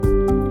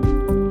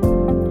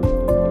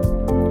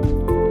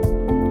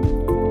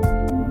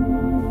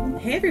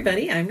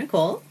everybody, I'm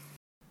Nicole.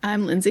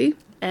 I'm Lindsay.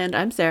 And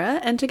I'm Sarah,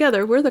 and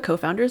together we're the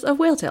co-founders of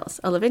Whale Tales,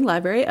 a living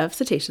library of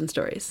cetacean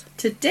stories.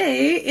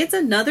 Today, it's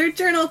another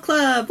journal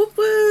club! Whoop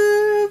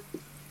whoop!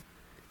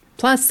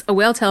 Plus, a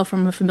whale tale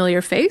from a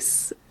familiar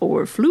face,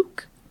 or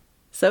fluke.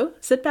 So,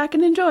 sit back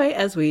and enjoy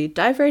as we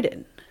dive right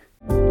in.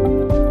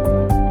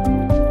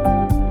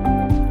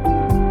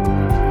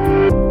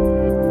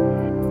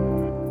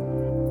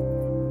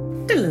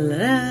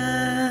 Da-la-la.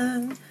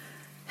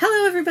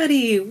 Hello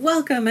everybody!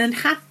 Welcome and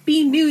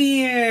Happy New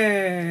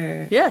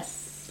Year!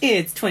 Yes!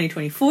 It's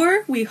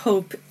 2024. We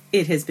hope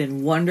it has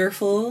been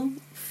wonderful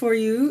for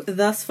you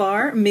thus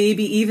far,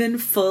 maybe even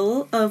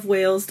full of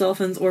whales,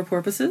 dolphins, or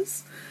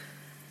porpoises.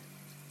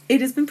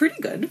 It has been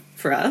pretty good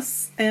for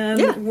us,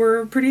 and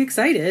we're pretty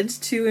excited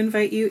to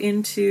invite you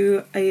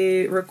into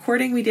a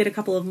recording we did a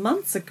couple of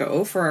months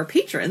ago for our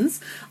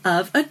patrons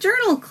of a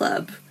journal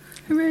club.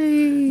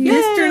 Hooray!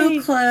 This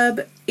journal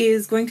club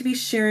is going to be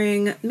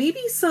sharing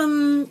maybe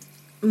some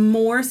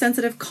more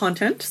sensitive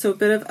content, so a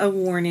bit of a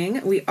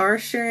warning. We are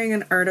sharing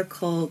an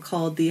article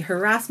called The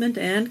Harassment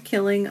and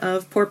Killing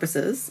of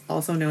Porpoises,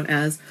 also known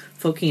as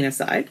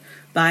phocoenacide,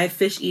 by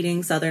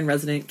fish-eating southern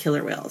resident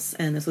killer whales.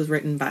 And this was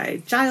written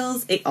by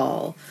Giles et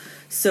al.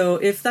 So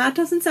if that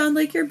doesn't sound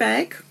like your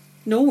bag,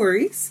 no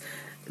worries.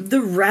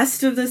 The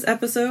rest of this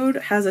episode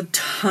has a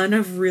ton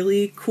of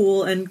really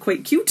cool and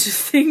quite cute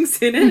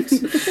things in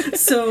it.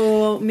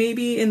 So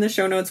maybe in the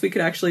show notes we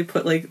could actually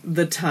put like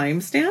the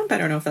timestamp. I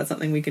don't know if that's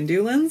something we can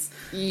do, Linz.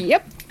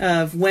 Yep.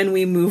 Of when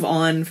we move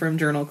on from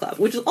Journal Club,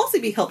 which will also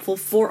be helpful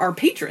for our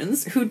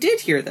patrons who did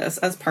hear this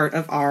as part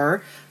of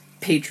our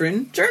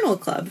patron journal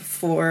club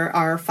for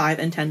our $5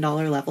 and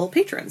 $10 level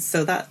patrons.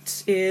 So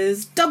that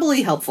is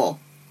doubly helpful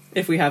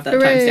if we have that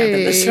timestamp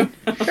in the show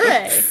notes.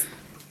 Hooray!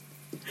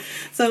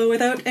 So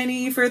without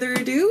any further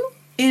ado,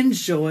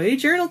 enjoy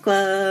Journal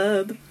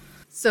Club.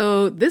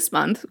 So this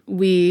month,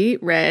 we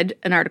read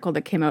an article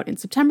that came out in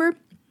September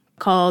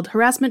called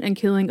Harassment and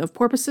Killing of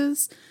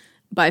Porpoises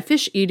by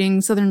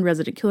Fish-Eating Southern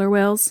Resident Killer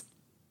Whales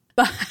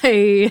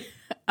by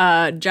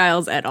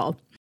Giles et al.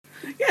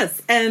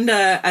 Yes, and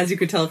as you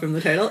could tell from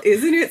the title,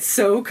 isn't it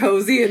so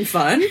cozy and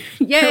fun?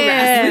 Yeah!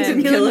 Harassment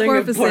and killing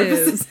of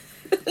porpoises.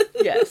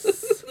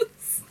 Yes.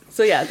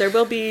 So yeah, there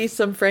will be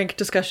some frank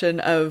discussion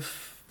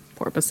of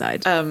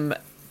Porpoiside.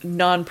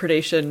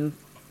 Non-predation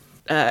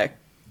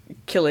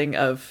killing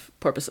of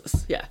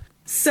porpoises. Yeah.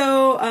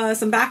 So,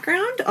 some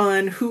background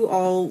on who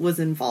all was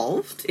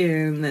involved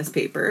in this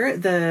paper.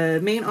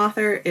 The main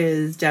author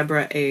is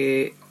Deborah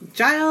A.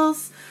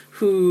 Giles,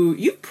 who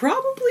you've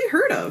probably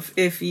heard of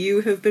if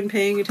you have been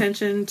paying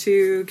attention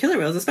to killer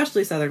whales,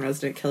 especially southern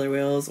resident killer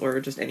whales,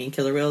 or just any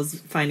killer whales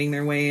finding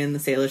their way in the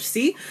Salish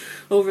Sea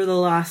over the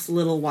last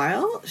little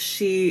while.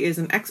 She is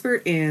an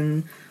expert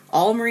in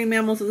all marine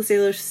mammals of the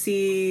Salish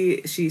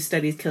Sea. She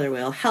studies killer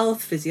whale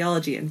health,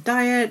 physiology, and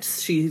diet.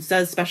 She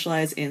does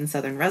specialize in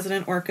southern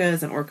resident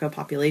orcas and orca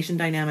population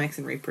dynamics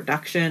and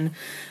reproduction,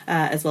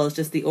 as well as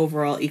just the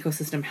overall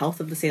ecosystem health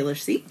of the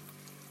Salish Sea.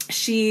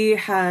 She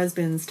has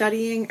been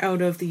studying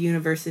out of the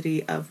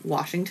University of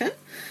Washington,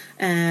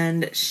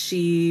 and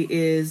she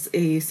is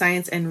a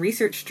science and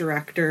research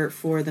director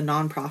for the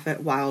nonprofit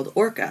Wild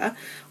Orca,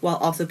 while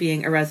also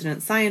being a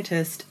resident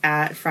scientist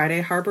at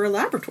Friday Harbor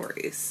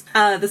Laboratories.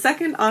 The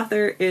second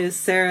author is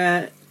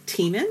Sarah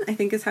Tiemann, I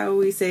think is how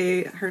we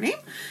say her name,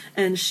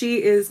 and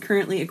she is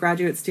currently a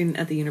graduate student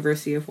at the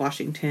University of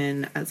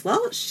Washington as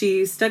well.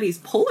 She studies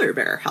polar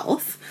bear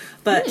health,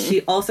 but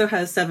she also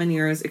has 7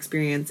 years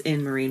experience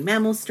in marine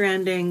mammal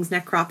strandings,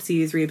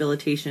 necropsies,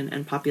 rehabilitation,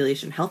 and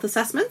population health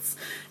assessments,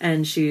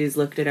 and she's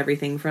looked at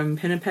everything from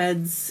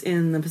pinnipeds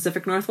in the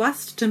Pacific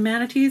Northwest to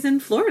manatees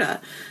in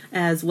Florida,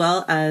 as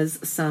well as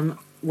some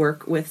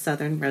work with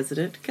southern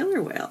resident killer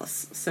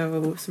whales.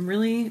 So some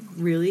really,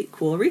 really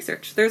cool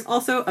research. There's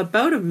also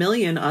about 1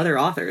 million other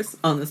authors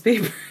on this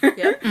paper.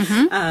 Yep.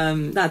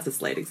 That's a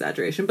slight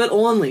exaggeration, but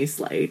only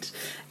slight.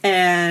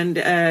 And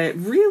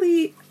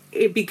really,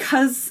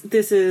 because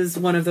this is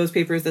one of those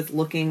papers that's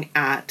looking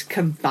at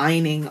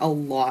combining a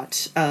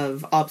lot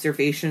of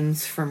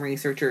observations from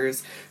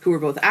researchers who were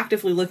both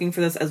actively looking for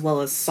this as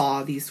well as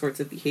saw these sorts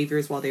of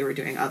behaviors while they were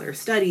doing other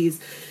studies,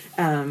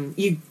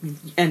 you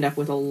end up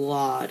with a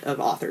lot of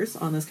authors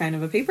on this kind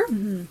of a paper.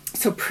 Mm-hmm.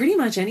 So pretty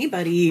much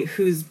anybody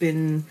who's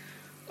been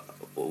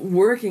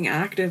working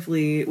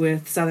actively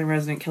with southern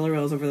resident killer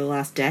whales over the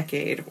last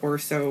decade or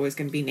so is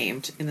going to be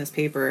named in this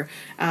paper.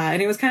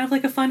 And it was kind of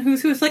like a fun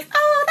who's who. It's like,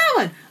 oh, that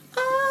one.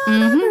 Oh,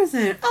 that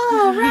person.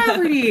 Oh,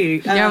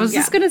 Rafferty. I was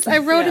just going to say, I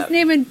wrote his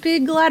name in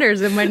big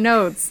letters in my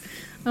notes.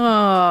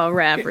 Oh,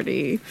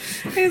 Rafferty.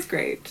 It was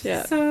great.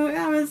 Yeah. So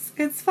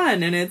it's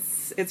fun, and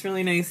it's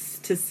really nice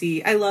to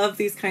see. I love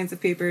these kinds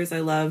of papers. I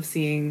love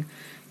seeing,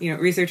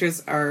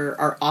 researchers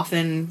are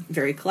often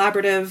very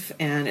collaborative,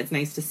 and it's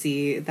nice to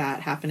see that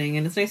happening.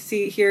 And it's nice to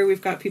see here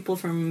we've got people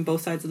from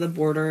both sides of the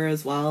border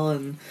as well,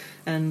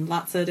 and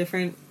lots of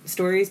different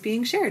stories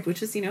being shared,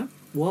 which is,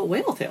 what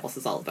Whale Tales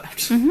is all about.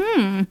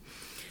 Mm-hmm.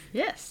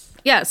 Yes.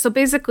 Yeah, so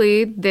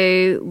basically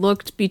they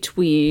looked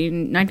between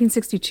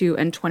 1962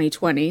 and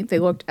 2020. They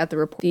looked at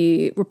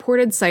the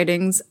reported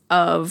sightings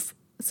of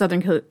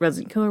southern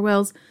resident killer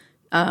whales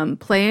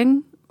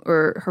playing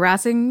or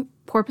harassing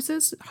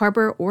porpoises,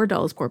 harbor or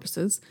Dulles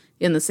porpoises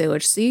in the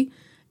Salish Sea,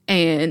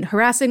 and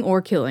harassing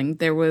or killing.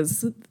 There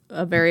was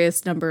a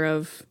various number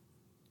of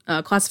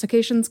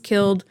classifications: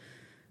 killed,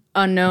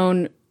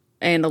 unknown,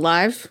 and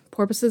alive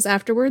porpoises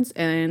afterwards,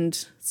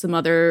 and some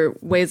other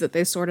ways that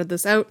they sorted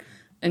this out,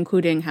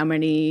 including how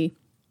many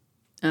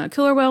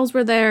killer whales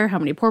were there, how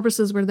many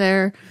porpoises were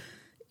there,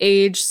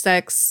 age,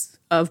 sex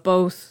of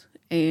both,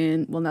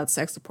 and, well, not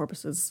sex of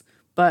porpoises,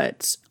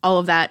 but all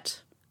of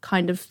that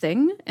kind of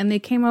thing. And they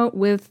came out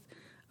with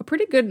a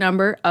pretty good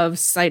number of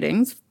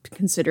sightings,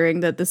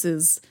 considering that this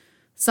is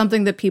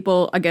something that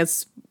people, I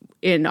guess,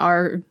 on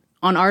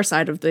our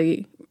side of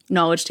the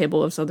knowledge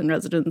table of Southern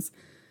residents,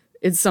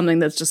 is something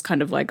that's just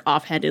kind of like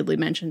offhandedly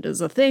mentioned as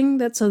a thing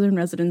that Southern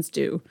residents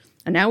do.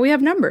 And now we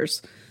have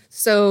numbers.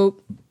 So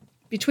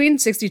between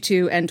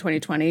 62 and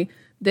 2020,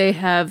 they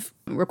have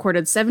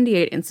recorded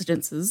 78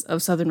 incidences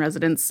of Southern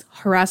residents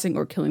harassing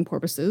or killing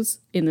porpoises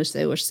in the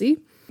Salish Sea.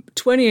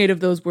 28 of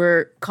those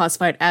were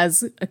classified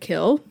as a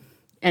kill,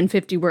 and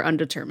 50 were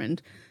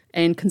undetermined.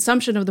 And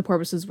consumption of the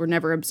porpoises were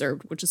never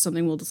observed, which is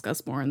something we'll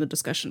discuss more in the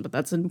discussion, but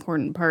that's an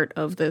important part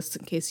of this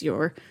in case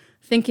you're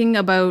thinking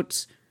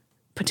about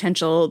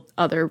potential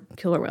other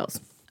killer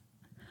whales.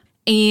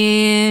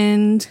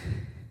 And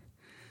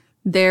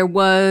there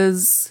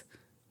was,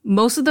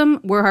 most of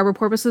them were harbor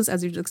porpoises,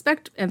 as you'd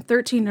expect, and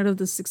 13 out of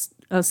the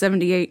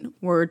 78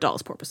 were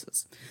Dulles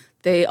porpoises.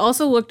 They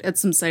also looked at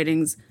some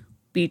sightings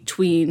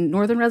between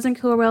northern resident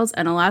killer whales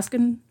and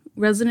Alaskan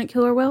resident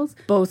killer whales,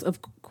 both, of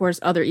course,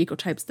 other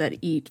ecotypes that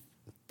eat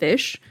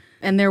fish.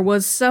 And there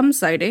was some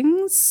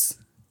sightings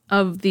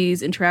of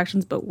these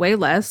interactions, but way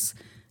less.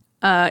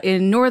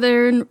 In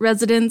northern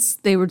residents,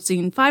 they were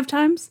seen 5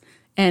 times,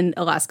 and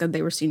Alaska,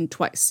 they were seen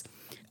twice.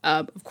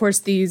 Of course,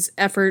 these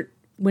effort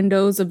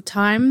windows of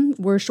time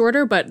were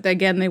shorter, but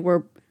again, they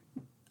were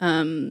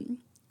kind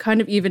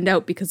of evened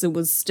out because it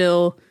was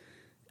still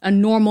a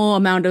normal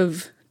amount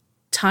of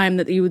time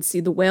that you would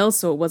see the whales,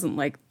 so it wasn't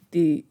like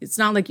it's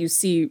not like you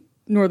see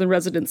northern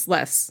residents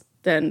less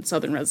than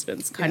southern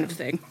residents kind of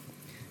thing.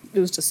 It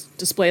was just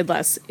displayed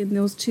less in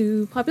those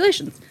two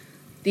populations.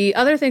 The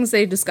other things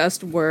they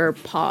discussed were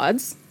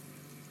pods,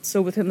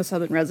 so within the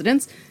southern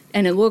residents,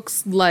 and it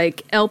looks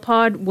like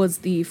L-pod was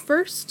the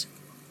first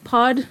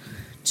pod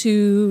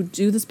to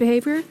do this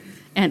behavior,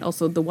 and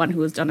also the one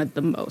who has done it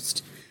the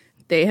most.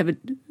 They have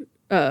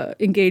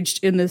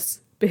engaged in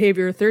this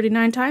behavior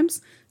 39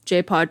 times,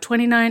 J-pod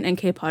 29, and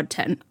K-pod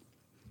 10.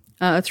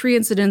 3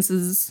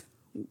 incidences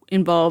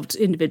involved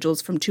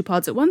individuals from 2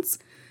 pods at once,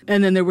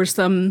 and then there were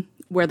some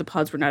where the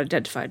pods were not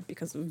identified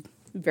because of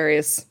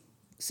various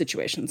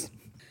situations.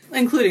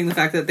 Including the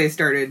fact that they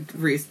started,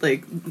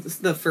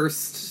 the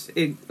first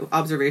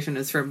observation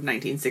is from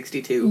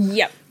 1962.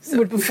 Yep,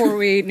 so. Before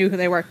we knew who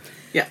they were.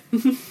 Yeah.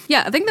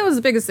 Yeah, I think that was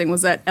the biggest thing,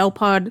 was that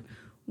L-pod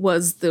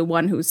was the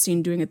one who was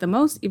seen doing it the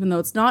most, even though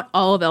it's not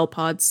all of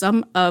L-pod.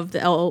 Some of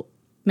the L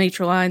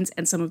matrilines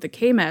and some of the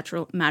K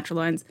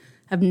matrilines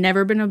have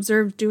never been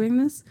observed doing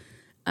this.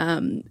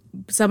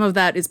 Some of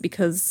that is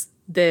because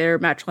their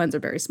matrilines are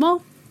very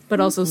small, but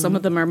also some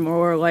of them are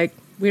more like,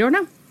 we don't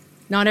know.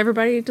 Not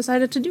everybody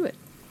decided to do it.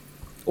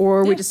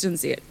 Or we just didn't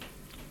see it.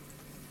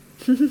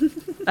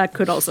 That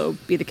could also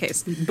be the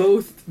case.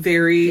 Both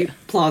very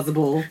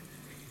plausible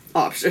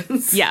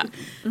options. Yeah.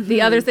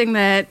 The other thing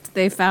that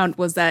they found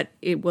was that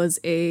it was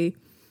a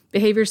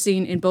behavior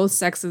seen in both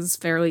sexes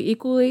fairly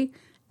equally,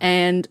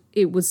 and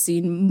it was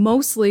seen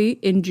mostly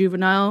in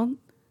juvenile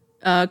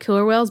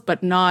killer whales,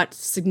 but not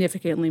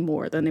significantly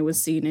more than it was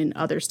seen in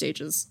other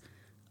stages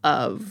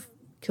of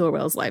killer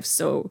whales' life.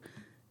 So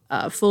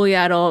fully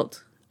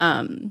adult,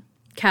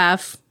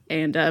 calf,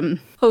 and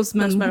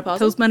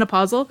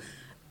postmenopausal.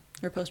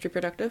 Or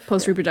post-reproductive.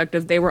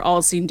 Post-reproductive, they were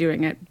all seen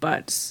doing it,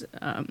 but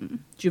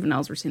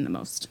juveniles were seen the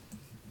most.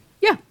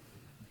 Yeah.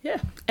 Yeah.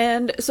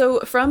 And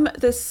so from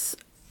this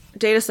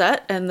data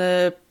set and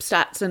the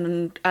stats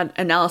and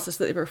analysis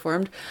that they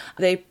performed,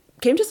 they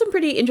came to some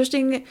pretty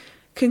interesting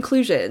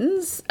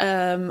conclusions,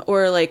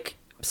 or like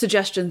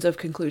suggestions of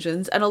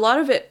conclusions. And a lot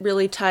of it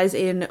really ties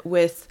in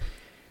with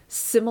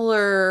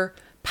similar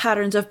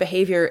patterns of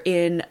behavior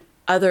in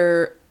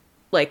other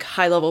like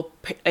high-level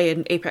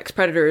and apex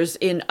predators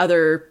in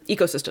other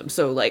ecosystems.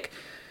 So like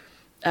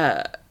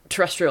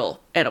terrestrial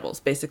animals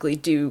basically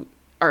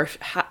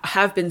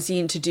have been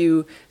seen to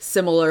do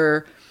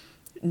similar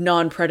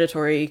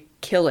non-predatory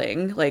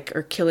killing,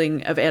 or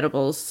killing of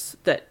animals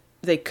that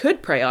they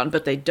could prey on,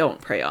 but they don't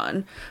prey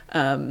on.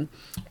 And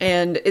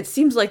it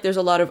seems like there's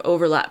a lot of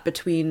overlap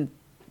between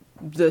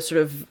the sort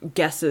of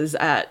guesses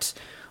at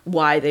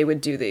why they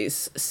would do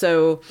these.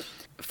 So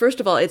first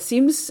of all, it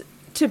seems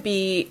to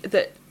be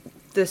that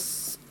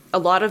a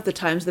lot of the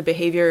times the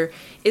behavior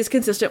is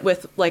consistent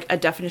with like a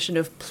definition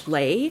of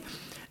play.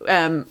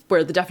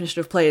 where the definition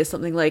of play is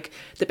something like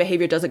the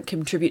behavior doesn't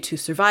contribute to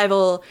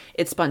survival,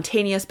 it's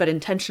spontaneous but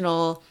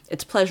intentional,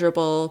 it's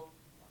pleasurable,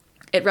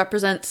 it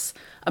represents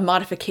a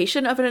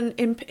modification of an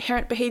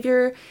inherent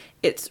behavior,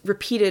 it's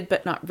repeated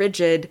but not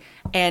rigid,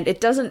 and it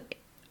doesn't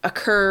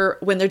occur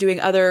when they're doing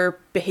other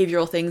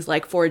behavioral things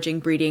like foraging,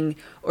 breeding,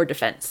 or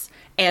defense.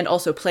 And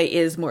also play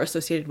is more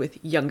associated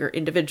with younger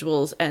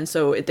individuals, and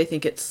so they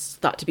think it's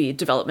thought to be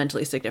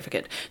developmentally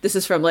significant. This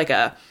is from like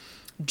a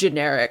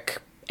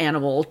generic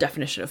animal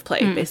definition of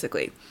play,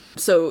 basically.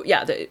 So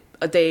yeah,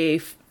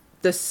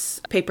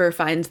 this paper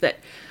finds that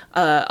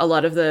a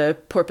lot of the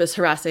porpoise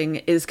harassing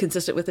is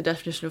consistent with the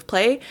definition of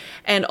play,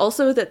 and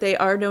also that they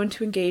are known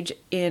to engage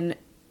in,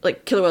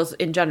 like killer whales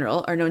in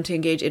general, are known to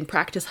engage in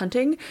practice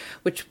hunting,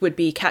 which would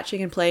be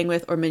catching and playing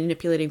with or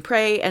manipulating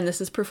prey, and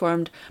this is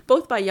performed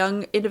both by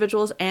young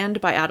individuals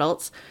and by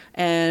adults,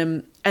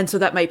 and so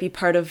that might be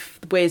part of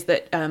the ways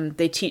that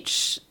they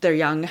teach their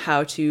young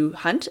how to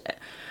hunt.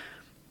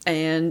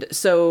 And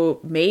so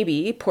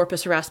maybe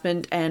porpoise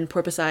harassment and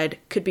porpoicide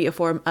could be a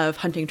form of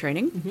hunting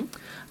training,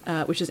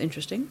 which is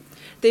interesting.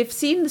 They've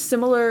seen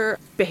similar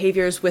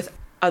behaviors with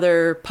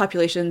other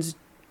populations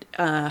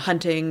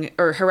hunting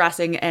or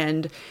harassing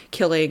and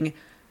killing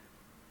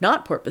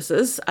not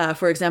porpoises.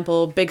 For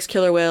example, Bigg's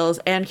killer whales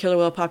and killer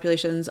whale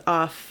populations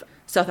off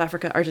South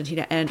Africa,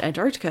 Argentina, and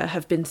Antarctica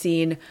have been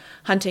seen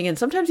hunting and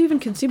sometimes even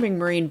consuming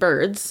marine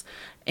birds.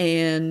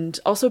 And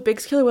also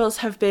Bigg's killer whales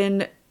have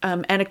been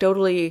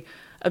anecdotally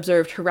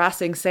observed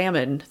harassing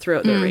salmon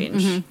throughout their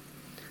range.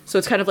 So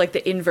it's kind of like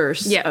the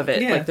inverse of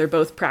it. Like they're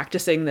both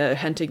practicing the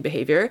hunting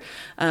behavior,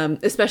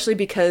 especially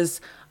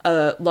because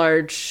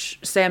large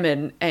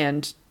salmon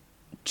and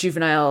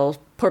juvenile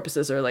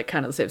porpoises are like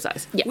kind of the same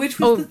size. Which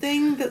was the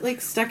thing that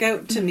like stuck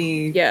out to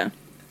me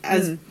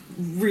as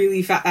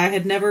really I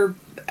had never,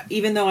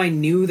 even though I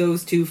knew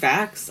those two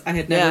facts, I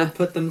had never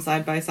put them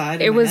side by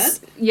side in my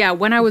head.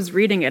 When I was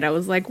reading it, I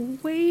was like,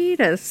 wait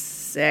a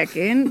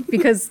second,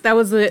 because that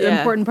was the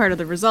important part of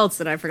the results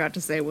that I forgot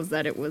to say, was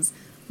that it was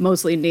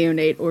mostly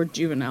neonate or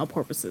juvenile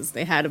porpoises.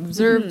 They had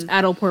observed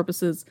adult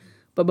porpoises,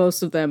 but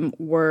most of them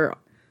were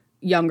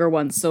younger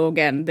ones. So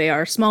again, they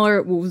are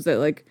smaller. What was it,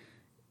 like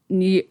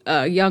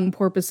young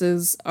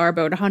porpoises are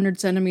about 100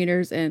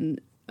 centimeters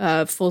and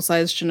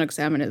full-size Chinook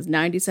salmon is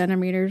 90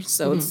 centimeters.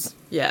 So it's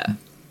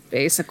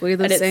basically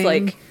the same. And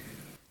it's like,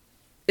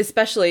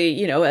 especially,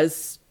 you know,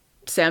 as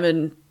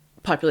salmon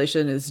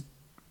population is,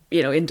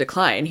 you know, in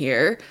decline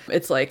here,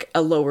 it's like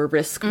a lower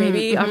risk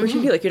maybe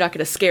opportunity. Like you're not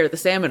going to scare the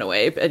salmon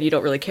away, and you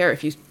don't really care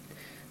if you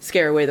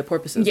scare away the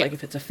porpoises, like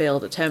if it's a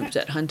failed attempt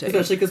at hunting.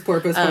 Especially because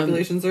porpoise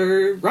populations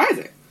are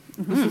rising.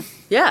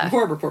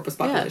 Horror porpoise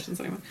populations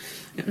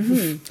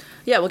anyway.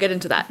 Yeah, we'll get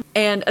into that.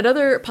 And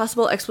another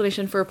possible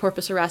explanation for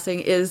porpoise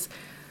harassing is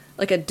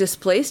like a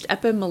displaced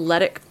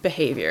epimuletic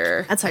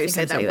behavior. That's how you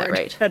say that word.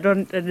 Right. I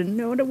didn't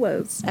know what it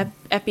was.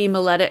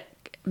 Epimuletic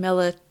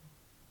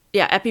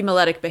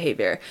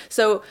behavior.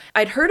 So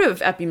I'd heard of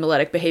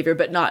epimuletic behavior,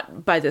 but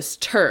not by this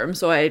term.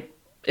 So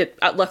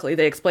luckily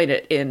they explain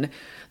it in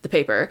the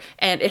paper.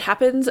 And it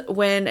happens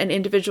when an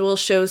individual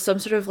shows some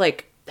sort of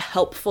like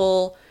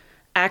helpful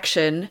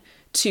action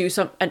to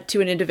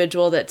an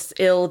individual that's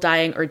ill,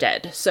 dying, or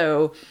dead.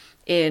 So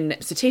in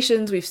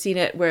cetaceans, we've seen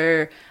it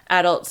where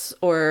adults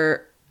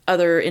or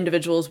other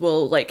individuals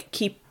will like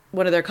keep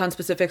one of their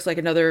conspecifics, like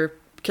another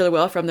killer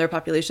whale from their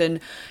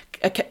population,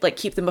 like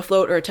keep them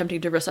afloat or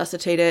attempting to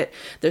resuscitate it.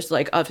 There's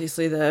like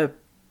obviously the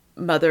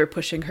mother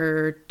pushing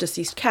her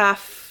deceased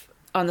calf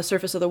on the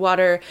surface of the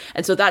water.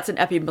 And so that's an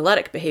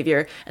epimuletic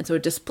behavior. And so a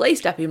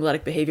displaced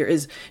epimuletic behavior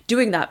is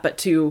doing that, but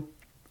to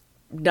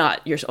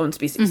not your own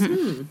species.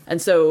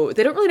 And so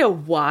they don't really know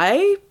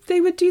why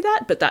they would do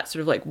that, but that's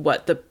sort of like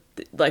what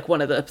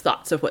one of the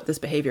thoughts of what this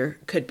behavior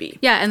could be.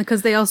 Yeah, and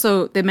because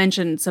they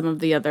mentioned some of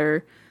the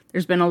other,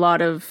 there's been a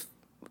lot of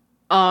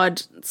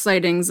odd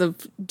sightings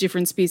of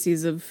different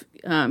species of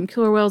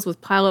killer whales with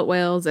pilot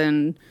whales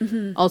and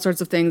all sorts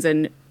of things.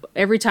 And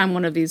every time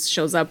one of these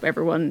shows up,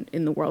 everyone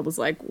in the world is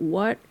like,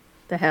 what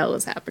the hell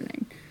is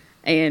happening?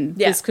 And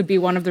this could be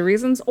one of the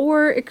reasons,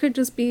 or it could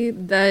just be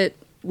that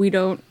we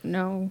don't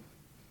know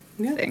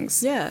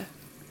things. Yeah.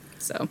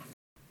 So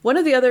one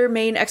of the other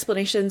main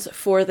explanations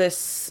for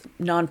this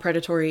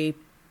non-predatory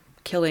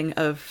killing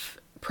of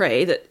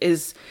prey that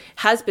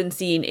has been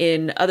seen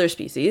in other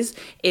species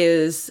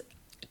is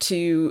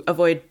to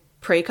avoid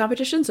prey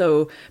competition.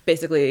 So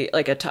basically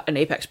like an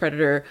apex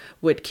predator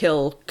would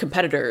kill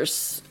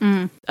competitors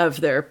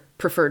of their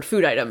preferred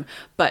food item,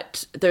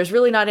 but there's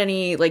really not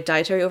any like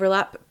dietary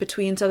overlap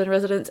between southern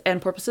residents and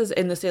porpoises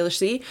in the Salish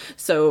Sea,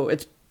 so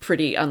it's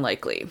pretty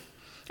unlikely.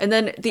 And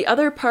then the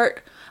other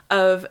part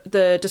of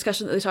the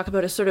discussion that they talk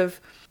about is sort of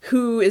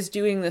who is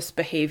doing this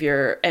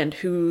behavior and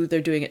who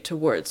they're doing it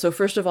towards. So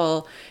first of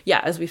all,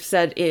 as we've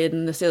said,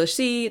 in the Salish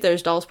Sea,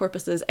 there's Dall's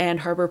porpoises and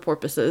harbor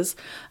porpoises.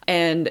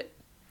 And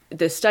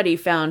this study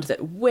found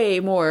that way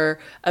more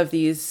of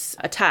these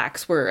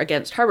attacks were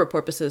against harbor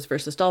porpoises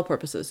versus Dall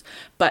porpoises.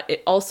 But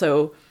it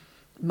also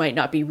might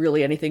not be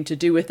really anything to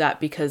do with that,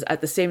 because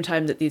at the same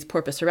time that these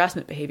porpoise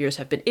harassment behaviors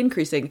have been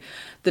increasing,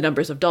 the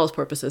numbers of Dall's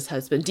porpoises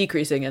has been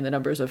decreasing, and the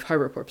numbers of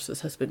harbor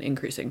porpoises has been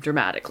increasing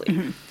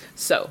dramatically.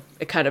 So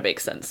it kind of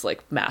makes sense,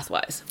 like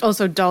math-wise.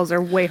 Also, Dalls are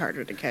way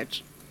harder to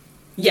catch.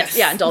 Yes.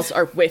 Yeah, and Dalls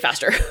are way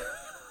faster.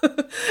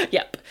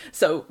 Yep.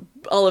 So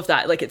all of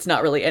that, like, it's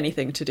not really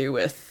anything to do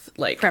with,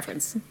 like...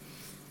 Preference.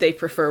 They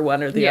prefer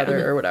one or the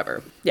other or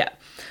whatever. Yeah.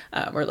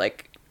 Or,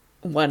 like,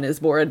 one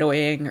is more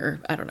annoying,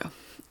 or I don't know.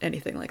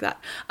 Anything like that.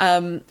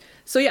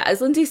 So yeah,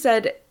 as Lindsay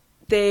said,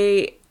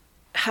 they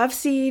have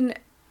seen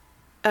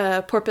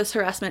porpoise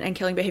harassment and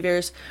killing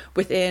behaviors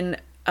within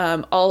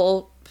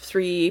all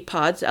three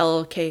pods,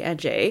 L, K, and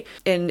J.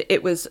 And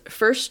it was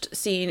first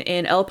seen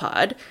in L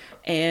pod,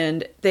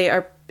 and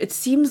it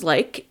seems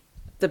like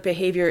the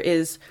behavior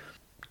is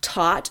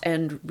taught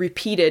and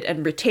repeated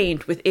and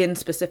retained within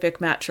specific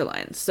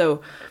matrilines.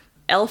 So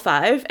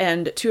L5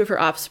 and two of her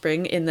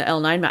offspring in the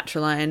L9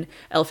 matriline,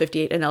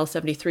 L58 and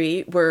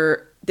L73,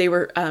 were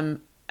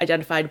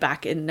identified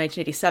back in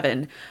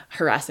 1987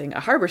 harassing a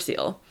harbor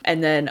seal.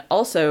 And then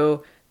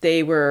also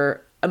they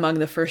were among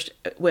the first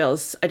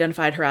whales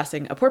identified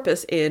harassing a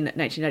porpoise in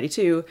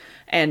 1992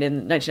 and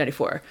in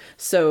 1994.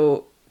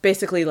 So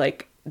basically,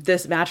 like,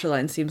 this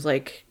matriline seems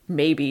like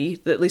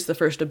maybe at least the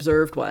first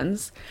observed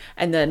ones.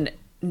 And then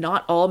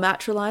not all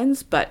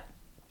matrilines, but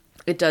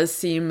it does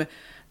seem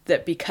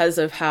that because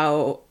of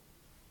how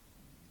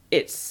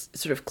it's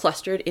sort of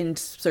clustered in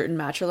certain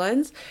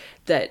matrilines,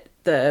 that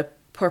the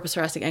porpoise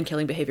harassing and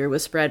killing behavior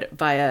was spread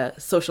via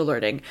social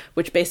learning,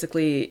 which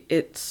basically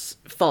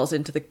falls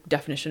into the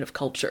definition of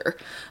culture.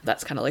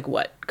 That's kind of like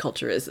what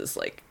culture is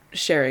like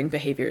sharing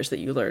behaviors that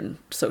you learn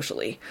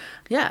socially.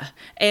 Yeah.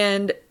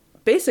 And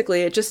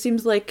basically it just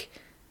seems like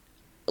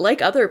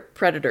other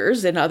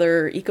predators in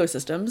other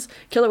ecosystems,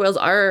 killer whales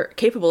are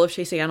capable of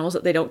chasing animals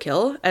that they don't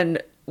kill,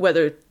 and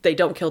whether they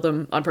don't kill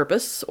them on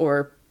purpose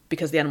or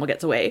because the animal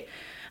gets away.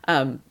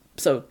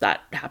 So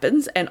that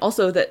happens. And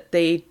also that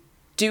they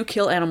do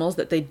kill animals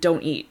that they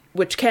don't eat,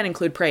 which can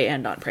include prey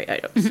and non-prey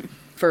items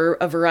for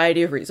a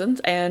variety of reasons.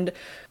 And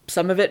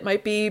some of it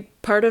might be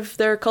part of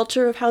their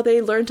culture of how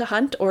they learn to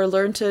hunt or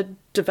learn to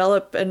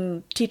develop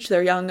and teach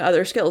their young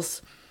other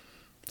skills.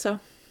 So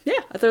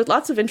yeah, there's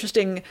lots of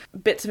interesting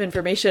bits of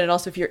information. And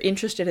also, if you're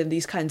interested in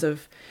these kinds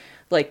of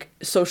like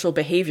social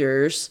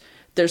behaviors,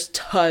 there's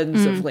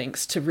tons of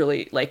links to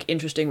really like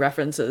interesting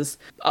references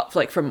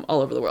like from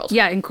all over the world.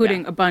 Yeah,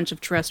 including a bunch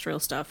of terrestrial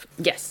stuff.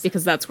 Yes.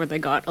 Because that's where they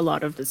got a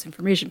lot of this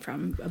information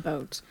from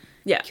about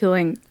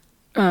killing,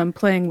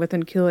 playing with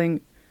and killing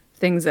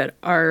things that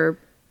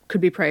could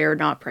be prey or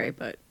not prey,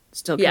 but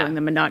still killing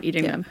them and not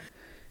eating them.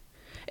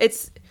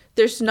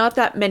 There's not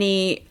that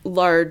many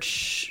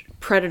large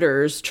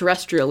predators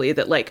terrestrially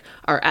that like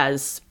are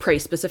as prey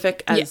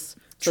specific as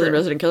southern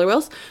resident killer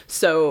whales.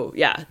 So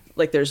yeah,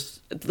 like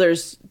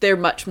they're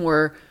much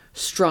more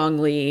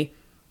strongly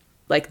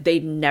like they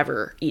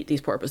never eat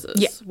these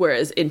porpoises. Yeah.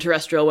 Whereas in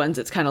terrestrial ones,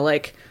 it's kind of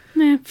like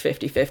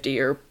 50-50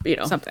 or, you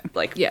know, something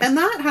like, And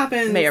that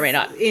happens may or may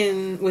not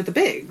with the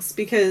bigs,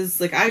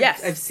 because like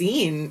I've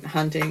seen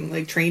hunting,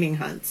 like training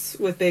hunts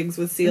with bigs,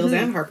 with seals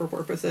and harbor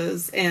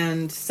porpoises,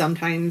 and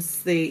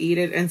sometimes they eat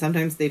it and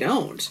sometimes they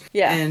don't.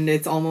 Yeah. And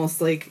it's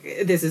almost like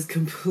this is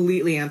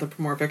completely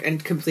anthropomorphic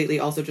and completely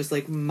also just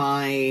like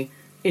my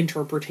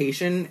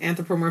interpretation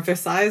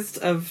anthropomorphized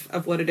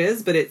of what it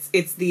is, but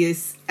it's the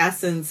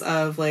essence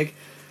of like,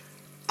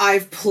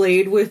 I've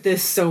played with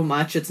this so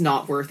much it's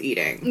not worth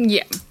eating.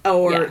 Yeah.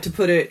 Or to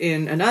put it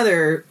in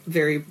another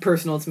very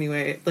personal to me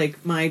way,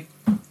 like my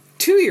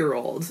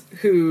 2-year-old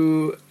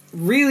who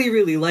really,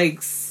 really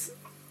likes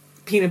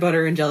peanut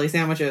butter and jelly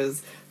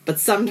sandwiches, but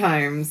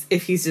sometimes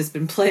if he's just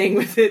been playing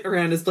with it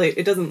around his plate,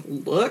 it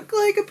doesn't look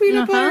like a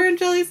peanut butter and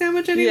jelly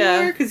sandwich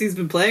anymore because he's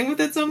been playing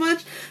with it so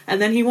much, and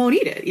then he won't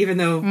eat it, even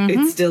though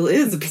it still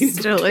is a peanut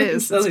butter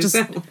and jelly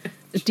sandwich.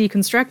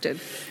 Deconstructed.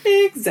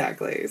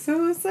 Exactly.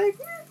 So it's like,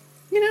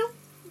 you know,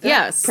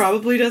 that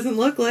probably doesn't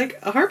look like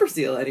a harbor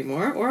seal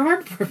anymore or a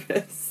harbor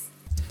porpoise.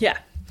 Yeah.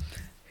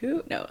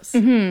 Who knows?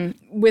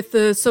 With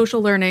the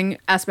social learning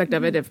aspect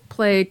of it, if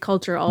play,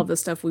 culture, all of this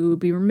stuff, we would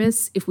be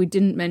remiss if we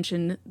didn't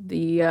mention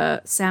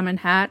the salmon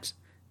hat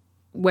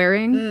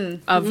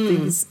wearing of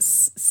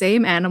these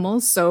same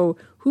animals. So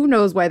who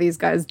knows why these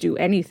guys do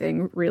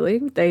anything, really?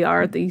 They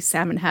are the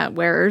salmon hat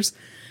wearers.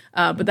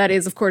 But that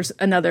is, of course,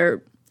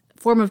 another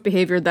form of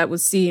behavior that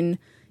was seen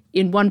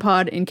in one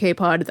pod, in K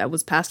pod, that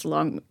was passed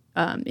along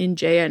in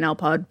J and L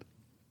pod,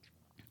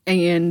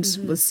 and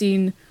was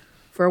seen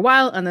for a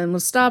while, and then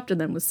was stopped, and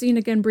then was seen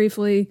again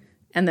briefly,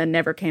 and then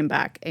never came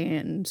back.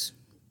 And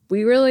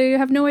we really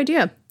have no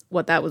idea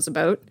what that was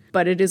about,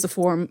 but it is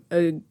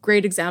a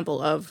great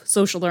example of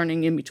social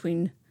learning in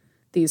between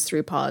these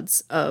three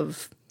pods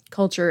of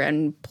culture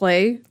and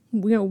play,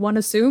 one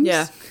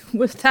assumes,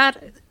 with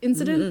that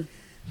incident.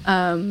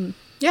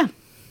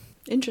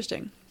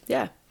 Interesting.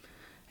 Yeah.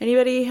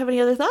 Anybody have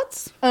any other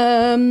thoughts?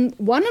 One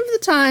of the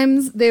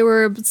times they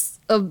were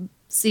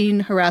seen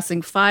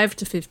harassing 5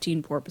 to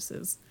 15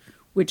 porpoises,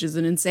 which is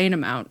an insane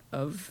amount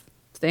of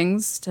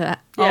things to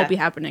all be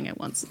happening at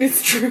once.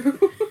 It's true.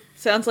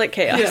 Sounds like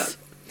chaos. Yeah.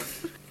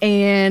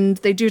 And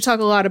they do talk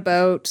a lot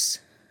about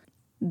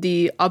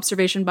the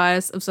observation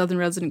bias of southern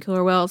resident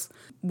killer whales,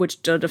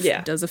 which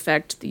does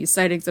affect the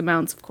sightings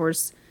amounts, of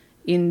course.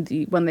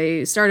 When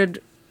they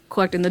started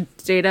collecting the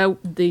data,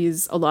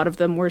 a lot of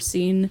them were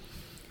seen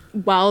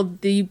while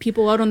the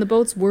people out on the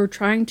boats were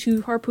trying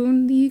to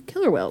harpoon the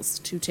killer whales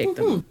to take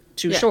them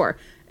to shore.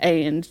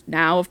 And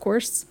now, of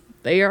course,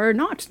 they are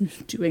not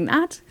doing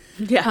that.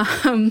 Yeah.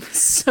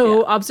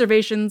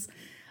 Observations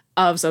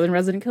of southern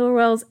resident killer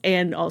whales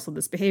and also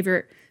this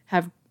behavior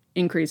have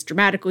increased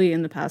dramatically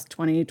in the past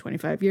 20,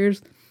 25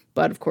 years.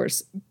 But of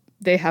course,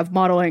 they have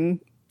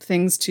modeling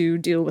things to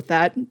deal with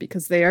that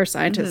because they are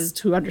scientists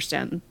who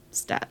understand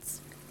stats.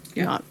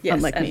 Not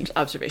unlike me.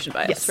 Observation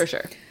bias, for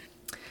sure.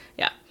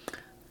 Yeah.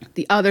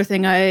 The other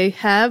thing I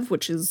have,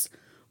 which is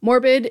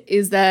morbid,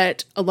 is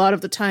that a lot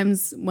of the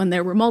times when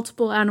there were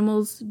multiple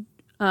animals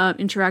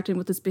interacting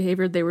with this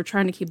behavior, they were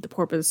trying to keep the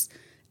porpoise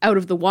out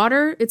of the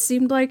water, it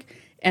seemed like.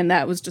 And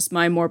that was just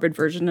my morbid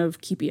version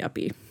of keepy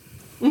uppy.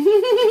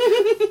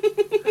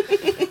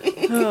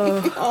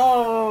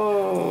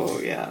 Oh,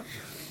 yeah.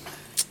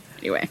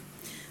 Anyway,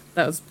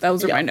 those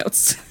are my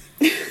notes.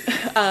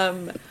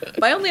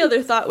 My only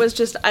other thought was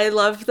just I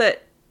love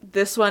that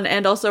this one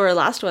and also our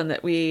last one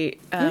that we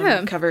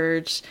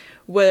covered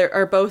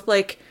are both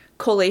like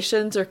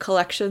collations or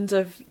collections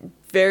of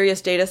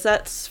various data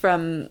sets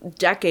from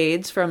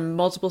decades from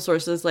multiple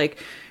sources, like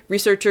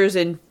researchers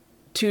in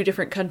 2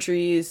 different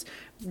countries,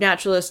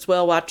 naturalists,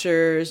 whale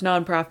watchers,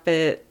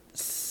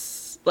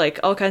 nonprofits, like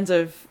all kinds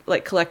of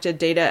like collected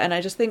data. And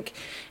I just think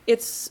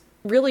it's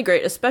really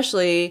great,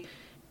 especially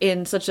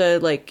in such a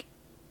like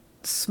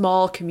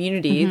small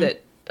community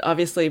that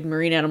obviously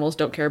marine animals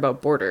don't care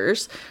about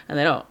borders, and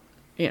they don't,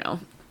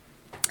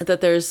 that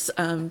there's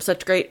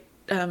such great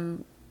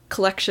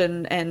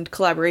collection and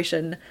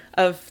collaboration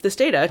of this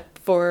data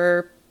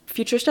for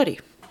future study.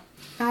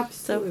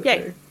 Absolutely. So,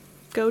 yay.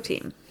 Go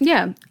team.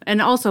 Yeah.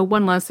 And also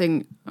one last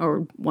thing,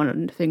 or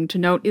one thing to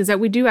note, is that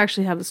we do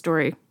actually have a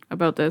story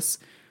about this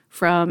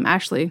from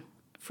Ashley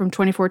from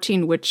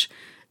 2014, which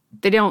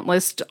they don't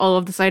list all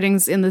of the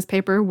sightings in this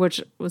paper,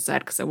 which was sad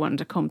because I wanted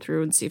to comb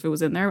through and see if it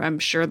was in there. I'm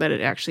sure that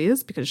it actually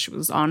is because she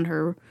was on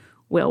her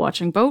whale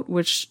watching boat,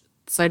 which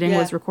sighting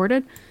was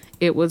recorded.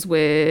 It was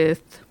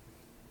with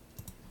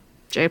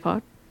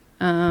J-Pod.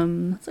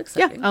 That's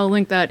exciting. Yeah, I'll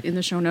link that in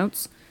the show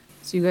notes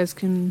so you guys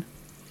can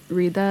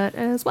read that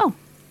as well.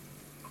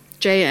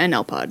 J and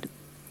L Pod.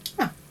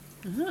 Huh.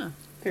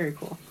 Very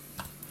cool.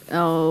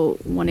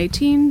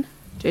 L118,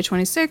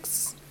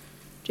 J26,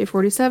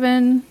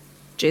 J47,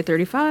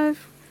 J35,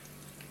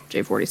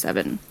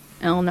 J47,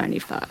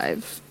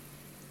 L95.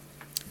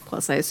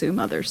 Plus, I assume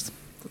others.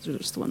 Those are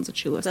just the ones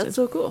that you listed. That's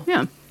so cool.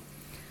 Yeah.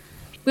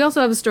 We also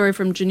have a story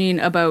from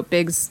Janine about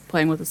Biggs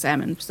playing with a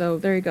salmon. So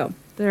there you go.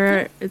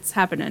 It's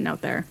happening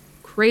out there.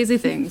 Crazy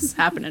things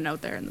happening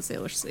out there in the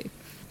Salish Sea.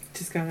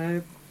 Just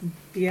gotta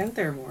be out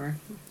there more.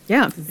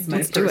 Yeah, It's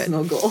my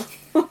personal goal.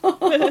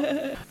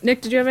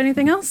 Nick, did you have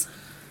anything else?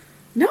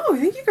 No, I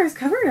think you guys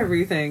covered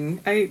everything.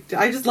 I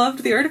just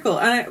loved the article.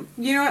 And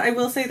you know what? I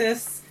will say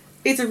this.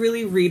 It's a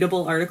really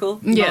readable article.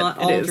 Yeah, Not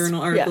all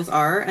journal articles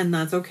are, and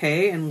that's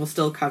okay. And we'll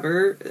still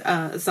cover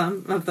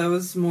some of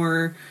those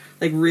more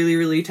like really,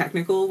 really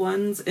technical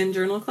ones in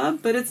Journal Club.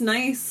 But it's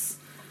nice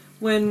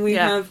when we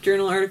have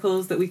journal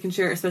articles that we can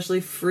share, especially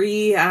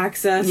free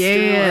access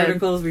journal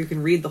articles where you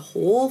can read the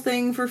whole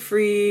thing for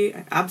free.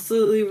 I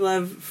absolutely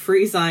love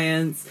free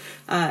science.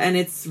 And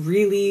it's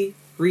really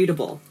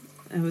readable.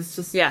 It was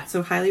just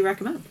so highly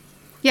recommend.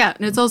 Yeah,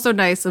 and it's also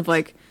nice of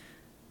like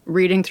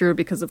reading through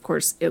because of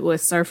course it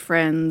lists our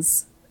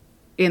friends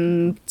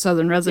in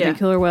southern resident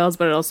killer whales,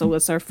 but it also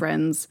lists our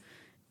friends,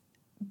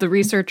 the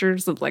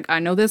researchers of like, I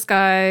know this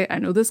guy's a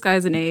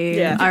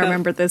name, I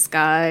remember this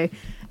guy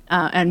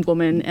and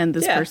woman and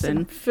this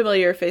person.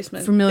 Familiar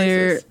faces.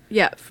 Familiar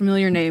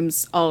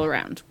names all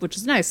around, which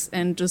is nice.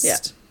 And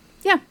just,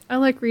 I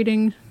like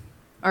reading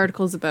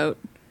articles about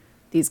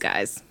these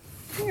guys.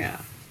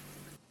 Yeah.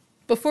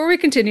 Before we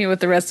continue with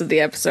the rest of the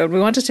episode, we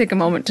want to take a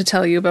moment to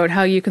tell you about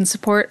how you can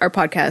support our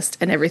podcast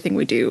and everything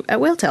we do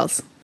at Whale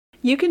Tales.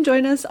 You can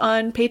join us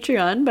on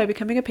Patreon by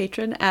becoming a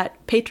patron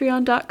at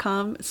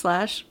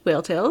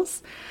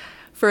patreon.com/whaletales.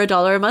 For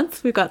 $1 a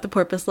month, we've got the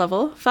porpoise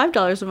level,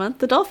 $5 a month,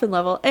 the dolphin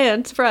level,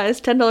 and,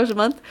 surprise, $10 a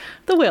month,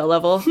 the whale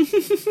level.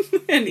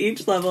 And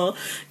each level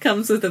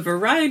comes with a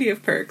variety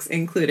of perks,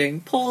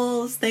 including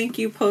polls, thank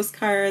you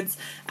postcards,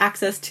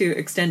 access to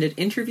extended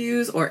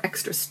interviews or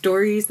extra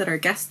stories that our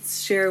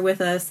guests share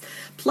with us.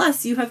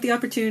 Plus, you have the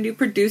opportunity of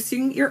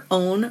producing your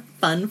own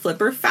fun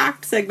flipper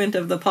fact segment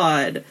of the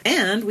pod.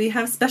 And we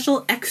have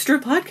special extra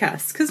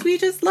podcasts because we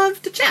just love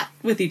to chat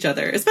with each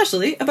other,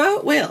 especially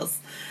about whales.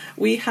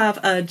 We have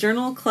a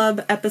Journal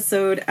Club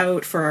episode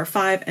out for our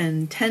 $5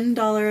 and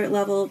 $10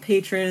 level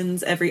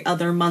patrons every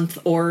other month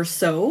or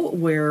so,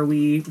 where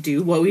we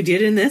do what we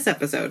did in this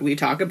episode. We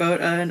talk about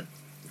a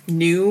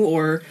new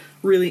or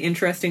really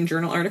interesting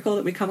journal article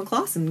that we come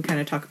across and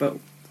kind of talk about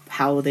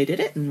how they did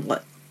it and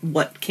what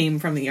what came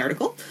from the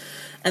article.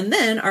 And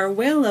then our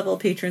whale level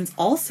patrons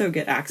also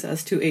get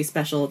access to a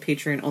special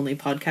Patreon-only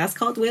podcast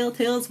called Whale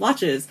Tales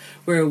Watches,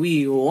 where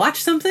we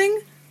watch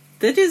something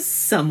that is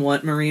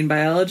somewhat marine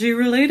biology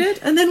related,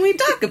 and then we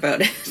talk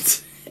about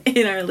it.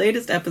 In our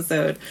latest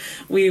episode,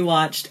 we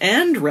watched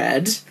and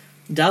read,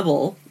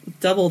 double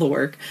the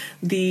work,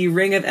 The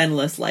Ring of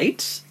Endless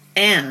Light,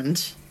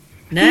 and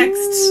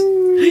next,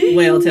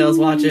 Whale Tales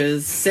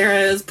Watches,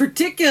 Sarah is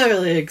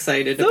particularly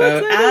excited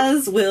about,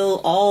 as will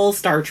all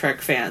Star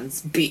Trek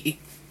fans be.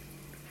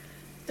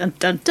 Dun,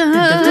 dun, dun.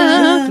 Dun,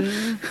 dun,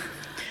 dun.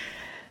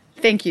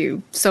 Thank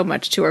you so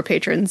much to our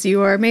patrons.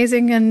 You are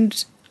amazing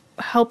and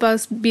help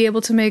us be able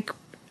to make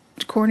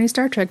corny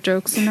Star Trek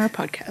jokes in our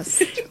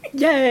podcast.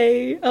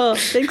 Yay! Oh,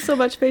 thanks so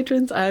much,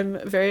 patrons. I'm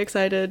very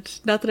excited.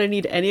 Not that I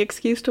need any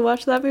excuse to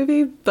watch that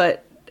movie,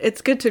 but it's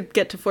good to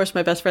get to force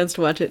my best friends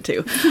to watch it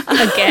too.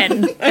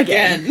 Again.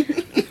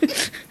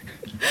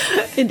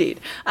 Indeed.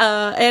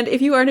 And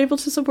if you aren't able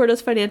to support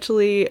us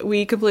financially,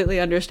 we completely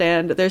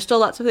understand. There's still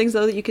lots of things,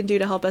 though, that you can do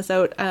to help us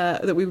out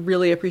that we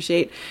really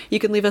appreciate. You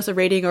can leave us a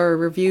rating or a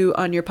review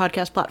on your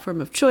podcast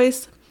platform of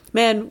choice.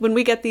 Man, when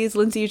we get these,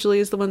 Lindsay usually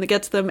is the one that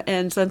gets them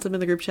and sends them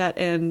in the group chat,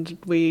 and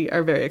we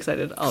are very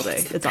excited all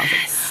day. It's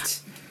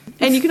awesome.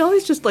 And you can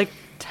always just,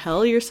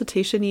 tell your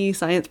cetacean-y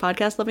science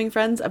podcast-loving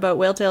friends about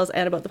whale tales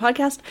and about the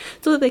podcast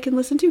so that they can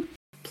listen too.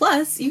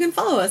 Plus, you can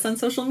follow us on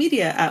social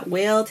media at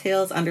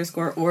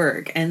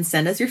whaletales_org and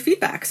send us your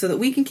feedback so that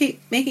we can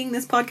keep making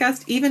this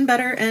podcast even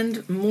better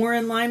and more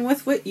in line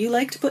with what you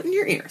like to put in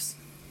your ears.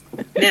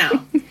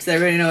 Now, does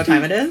everybody know what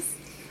time it is?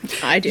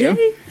 I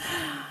do.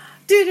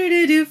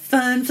 Do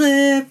fun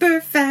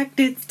flipper fact.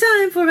 It's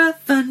time for a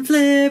fun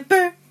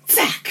flipper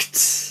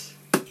fact.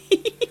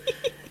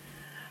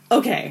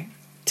 Okay.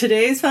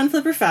 Today's fun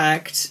flipper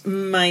fact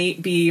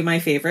might be my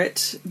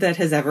favorite that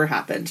has ever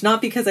happened.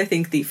 Not because I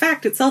think the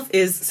fact itself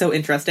is so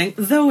interesting,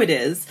 though it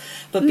is,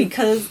 but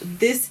because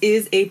this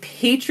is a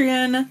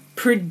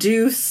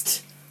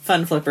Patreon-produced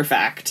fun flipper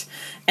fact.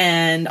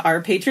 And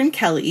our patron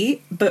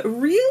Kelly, but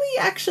really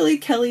actually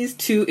Kelly's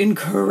two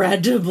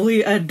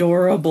incredibly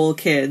adorable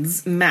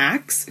kids,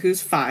 Max,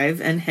 who's 5,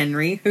 and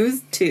Henry,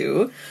 who's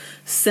 2,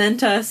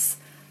 sent us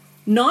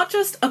not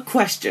just a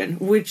question,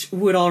 which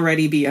would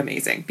already be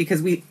amazing,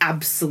 because we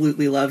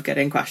absolutely love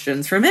getting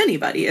questions from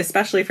anybody,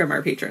 especially from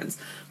our patrons.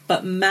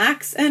 But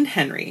Max and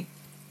Henry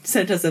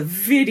sent us a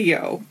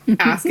video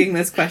asking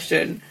this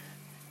question.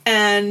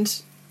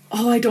 And,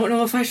 I don't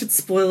know if I should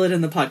spoil it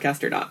in the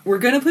podcast or not. We're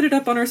going to put it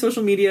up on our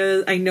social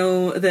media. I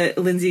know that,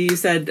 Lindsay, you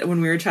said when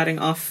we were chatting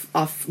off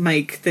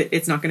mic that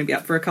it's not going to be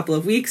up for a couple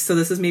of weeks. So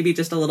this is maybe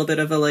just a little bit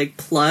of a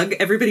plug.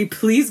 Everybody,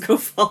 please go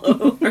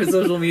follow our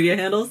social media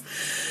handles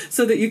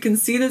so that you can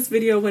see this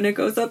video when it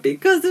goes up,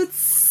 because it's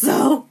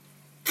so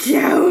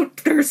cute.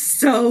 They're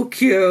so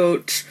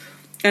cute.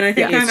 And I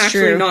think I'm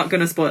actually not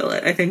going to spoil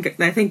it. I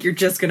think you're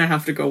just going to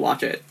have to go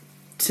watch it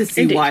to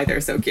see why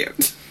they're so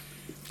cute.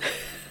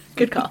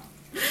 Good call.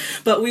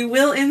 But we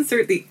will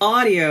insert the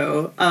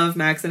audio of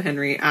Max and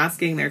Henry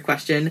asking their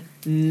question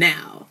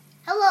now.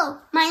 Hello,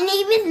 my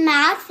name is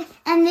Max,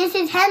 and this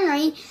is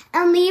Henry,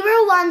 and we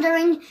were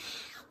wondering,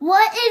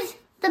 what is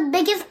the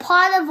biggest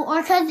pod of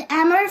orcas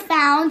ever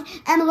found,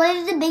 and what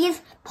is the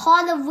biggest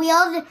pod of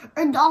whales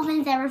or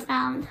dolphins ever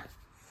found?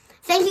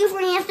 Thank you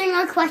for answering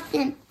our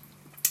question.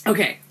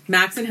 Okay,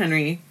 Max and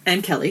Henry,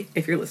 and Kelly,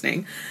 if you're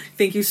listening,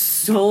 thank you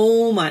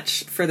so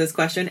much for this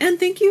question, and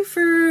thank you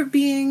for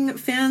being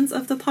fans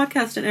of the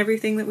podcast and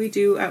everything that we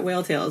do at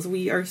Whale Tales.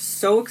 We are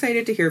so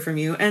excited to hear from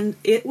you, and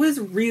it was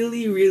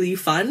really, really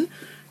fun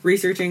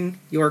researching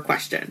your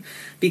question,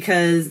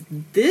 because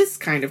this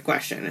kind of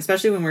question,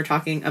 especially when we're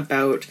talking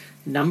about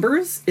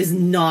numbers, is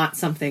not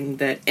something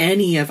that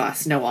any of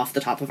us know off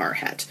the top of our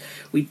head.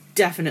 We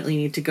definitely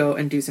need to go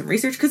and do some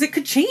research, because it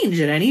could change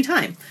at any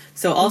time.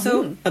 So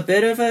also a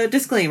bit of a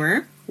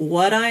disclaimer,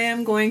 what I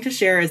am going to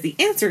share as the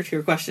answer to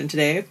your question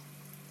today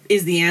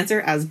is the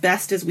answer as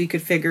best as we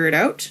could figure it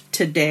out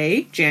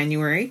today,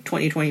 January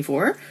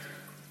 2024.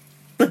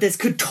 But this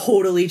could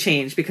totally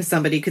change, because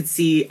somebody could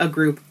see a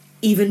group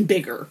even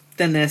bigger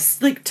than this,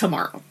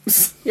 tomorrow.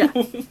 Yeah.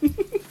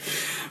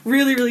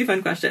 Really, really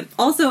fun question.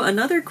 Also,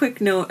 another quick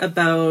note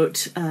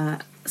about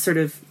sort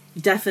of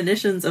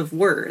definitions of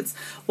words.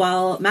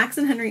 While Max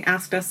and Henry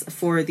asked us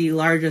for the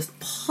largest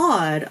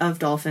pod of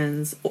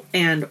dolphins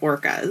and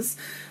orcas,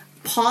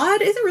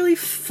 pod is a really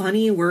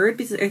funny word,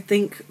 because I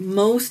think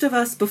most of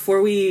us,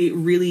 before we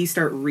really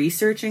start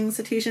researching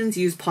cetaceans,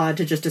 use pod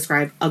to just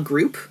describe a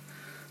group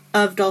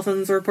of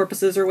dolphins or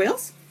porpoises or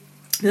whales.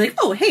 You're like,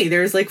 oh, hey,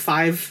 there's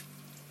 5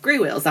 gray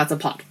whales. That's a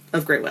pod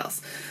of gray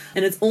whales.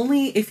 And it's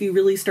only if you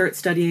really start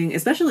studying,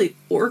 especially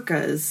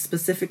orcas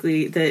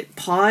specifically, that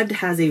pod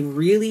has a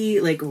really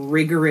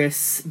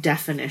rigorous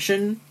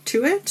definition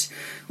to it,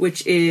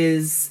 which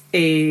is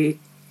a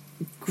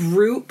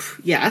group,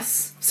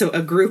 yes, so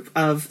a group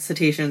of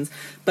cetaceans,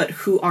 but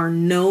who are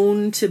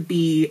known to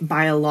be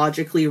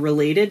biologically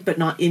related, but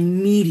not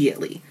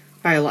immediately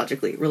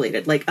biologically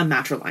related, like a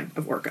matriline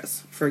of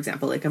orcas, for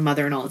example, like a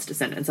mother and all its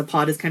descendants. A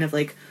pod is kind of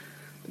like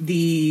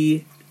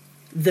the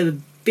the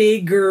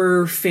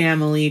bigger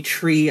family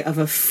tree of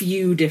a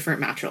few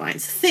different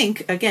matrilines.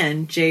 Think,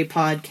 again,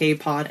 J-pod,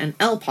 K-pod, and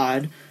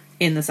L-pod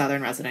in the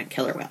southern resident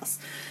killer whales.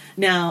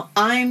 Now,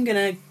 I'm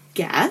going to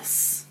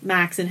guess,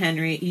 Max and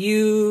Henry,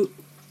 you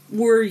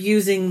were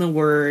using the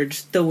word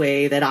the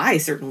way that I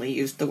certainly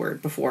used the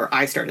word before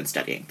I started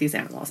studying these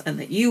animals, and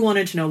that you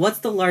wanted to know what's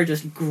the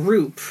largest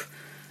group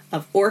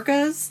of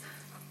orcas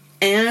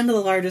and the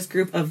largest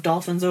group of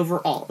dolphins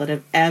overall that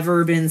have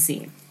ever been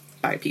seen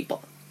by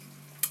people.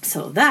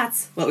 So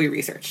that's what we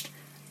researched,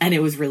 and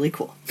it was really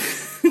cool.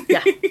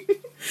 Yeah.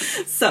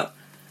 So,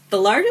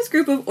 the largest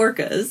group of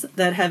orcas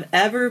that have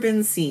ever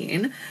been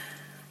seen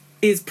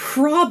is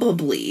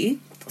probably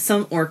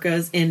some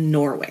orcas in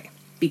Norway,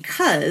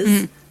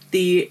 because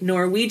the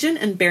Norwegian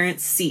and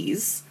Barents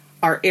Seas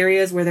are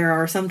areas where there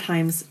are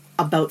sometimes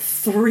about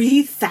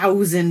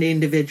 3,000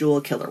 individual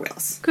killer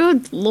whales.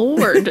 Good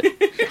Lord.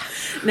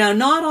 Now,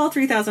 not all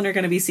 3,000 are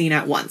going to be seen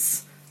at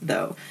once,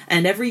 though.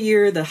 And every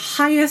year, the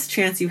highest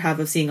chance you have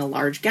of seeing a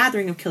large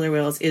gathering of killer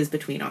whales is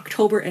between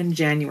October and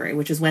January,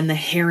 which is when the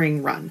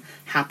herring run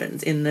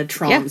happens in the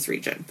Troms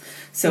region.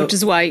 So, Which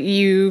is why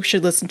you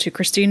should listen to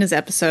Christina's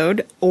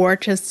episode, or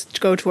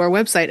just go to our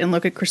website and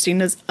look at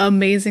Christina's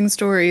amazing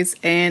stories.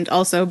 And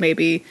also,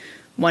 maybe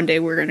one day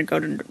we're going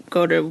to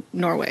go to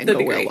Norway and that'd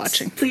go be whale great.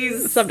 watching.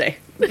 Please, Someday.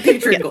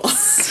 Patron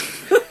goals.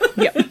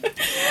 Yep.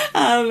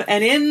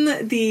 And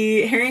in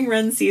the herring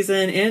run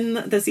season in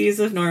the seas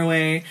of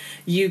Norway,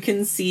 you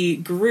can see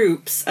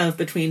groups of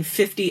between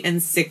 50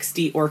 and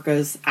 60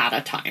 orcas at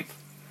a time.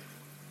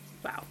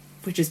 Wow.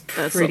 Which is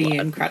That's a pretty lot.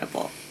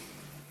 incredible.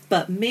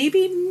 But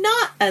maybe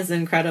not as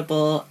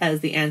incredible as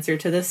the answer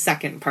to the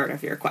second part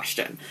of your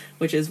question,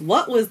 which is,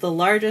 what was the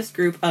largest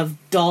group of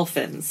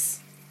dolphins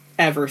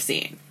ever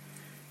seen?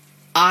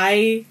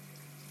 I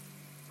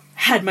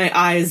had my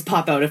eyes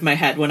pop out of my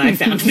head when I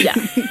found this.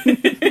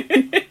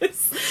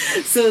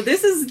 So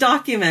this is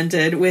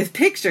documented with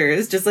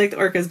pictures, just like the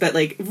orcas, but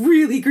like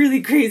really,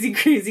 really crazy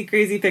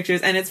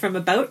pictures. And it's from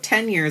about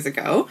 10 years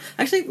ago.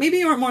 Actually,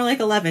 maybe more like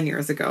 11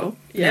 years ago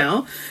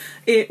now.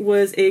 It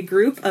was a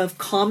group of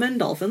common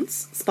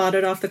dolphins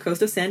spotted off the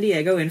coast of San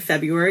Diego in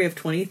February of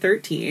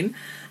 2013.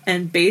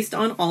 And based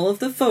on all of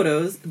the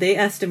photos, they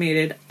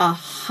estimated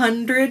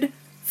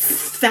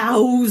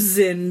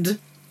 100,000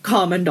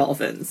 common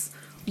dolphins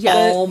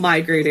all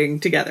migrating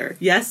together.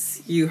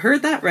 Yes, you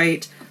heard that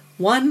right.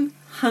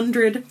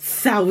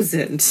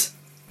 100,000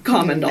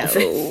 common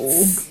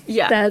dolphins.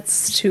 Yeah.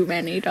 That's too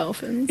many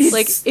dolphins.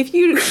 Like,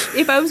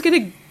 if I was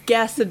going to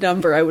guess a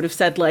number, I would have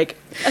said, like,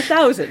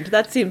 1,000.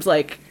 That seems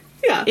like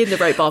in the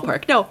right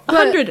ballpark. No,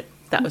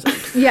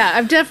 100,000. Yeah,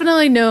 I've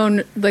definitely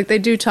known, like, they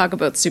do talk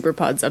about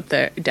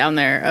superpods down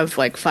there of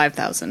like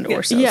 5,000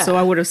 or so. Yeah. So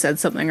I would have said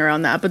something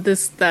around that, but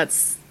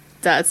that's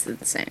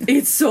insane.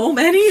 It's so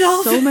many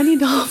dolphins. So many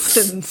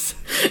dolphins.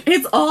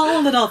 It's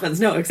all the dolphins.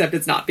 No, except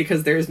it's not,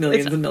 because there's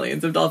millions and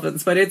millions of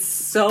dolphins. But it's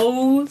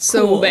so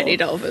cool. many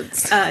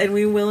dolphins. And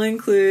we will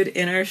include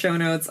in our show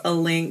notes a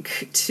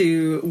link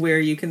to where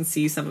you can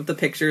see some of the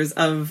pictures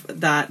of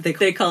that.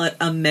 They call it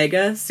a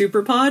mega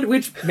superpod,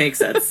 which makes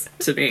sense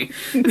to me.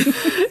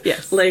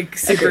 Yes. Like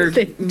super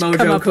They come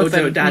Mojo, up with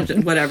Kojo, a-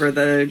 Dad, whatever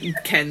the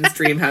Ken's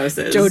dream house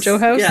is. Jojo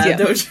house? Yeah, Yeah.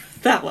 Dojo,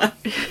 that one.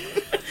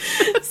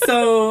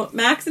 So,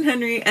 Max and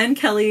Henry and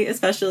Kelly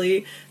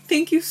especially,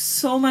 thank you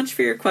so much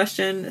for your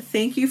question.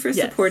 Thank you for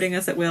supporting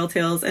us at Whale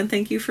Tales, and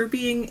thank you for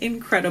being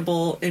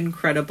incredible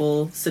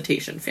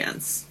cetacean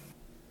fans.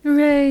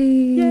 Hooray!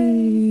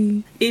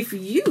 Yay. If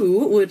you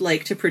would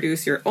like to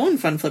produce your own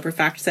Fun Flipper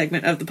Fact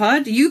segment of the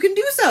pod, you can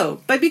do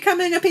so by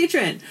becoming a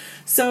patron.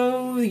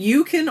 So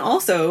you can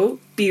also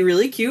be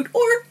really cute,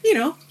 or,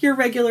 your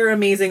regular,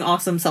 amazing,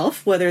 awesome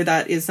self, whether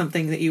that is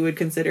something that you would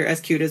consider as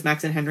cute as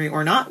Max and Henry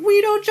or not.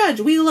 We don't judge.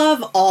 We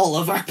love all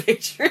of our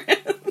patrons.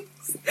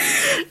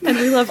 And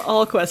we love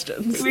all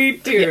questions. We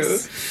do.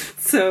 Yes.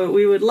 So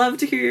we would love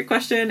to hear your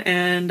question,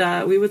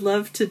 and we would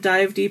love to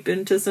dive deep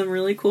into some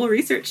really cool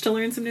research to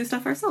learn some new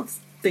stuff ourselves.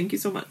 Thank you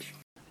so much.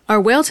 Our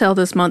whale tale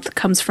this month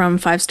comes from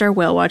 5-Star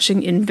Whale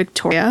Watching in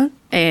Victoria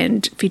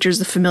and features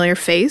a familiar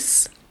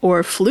face,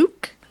 or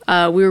fluke.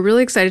 We were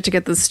really excited to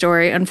get this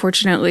story.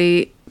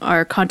 Unfortunately,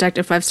 our contact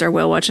at 5-Star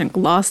Whale Watching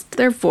lost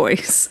their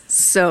voice.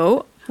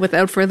 So,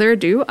 without further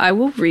ado, I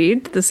will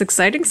read this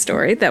exciting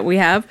story that we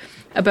have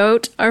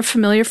about our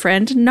familiar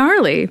friend,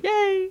 Gnarly.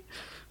 Yay!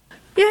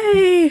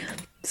 Yay!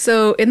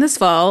 So, in this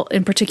fall,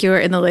 in particular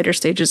in the later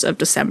stages of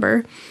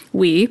December,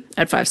 we,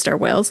 at 5-Star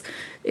Whales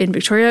in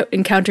Victoria,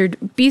 encountered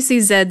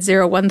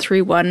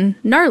BCZ0131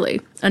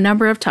 Gnarly a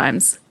number of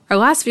times. Our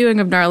last viewing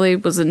of Gnarly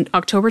was in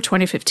October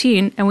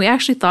 2015, and we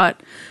actually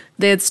thought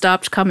they had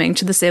stopped coming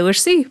to the Salish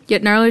Sea.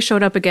 Yet Gnarly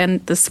showed up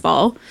again this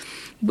fall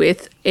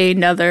with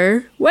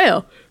another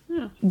whale.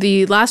 Yeah.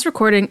 The last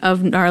recording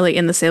of Gnarly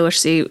in the Salish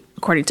Sea,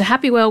 according to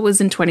Happy Whale, was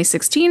in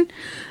 2016.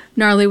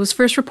 Gnarly was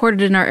first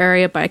reported in our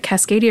area by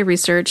Cascadia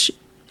Research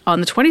on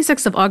the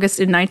 26th of August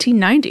in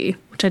 1990,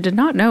 which I did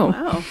not know,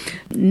 Wow.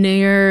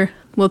 near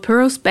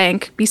Wilpuros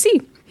Bank,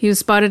 BC. He was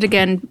spotted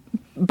again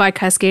by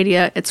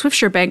Cascadia at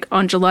Swiftsure Bank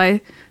on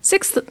July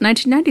 6th,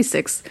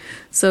 1996.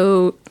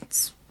 So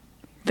it's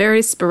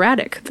very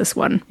sporadic, this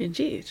one.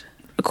 Indeed.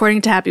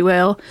 According to Happy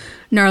Whale,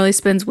 Gnarly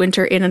spends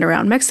winter in and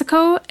around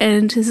Mexico,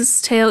 and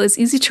his tail is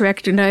easy to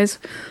recognize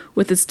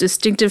with its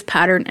distinctive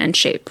pattern and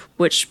shape,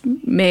 which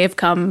may have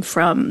come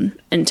from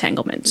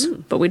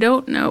entanglement, but we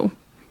don't know.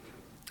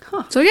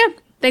 Huh. So yeah,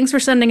 thanks for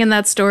sending in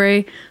that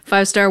story.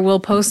 5-Star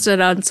will post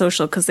it on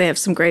social because they have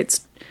some great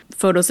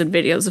photos and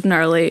videos of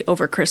Gnarly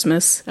over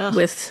Christmas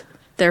with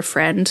their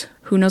friend.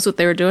 Who knows what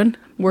they were doing?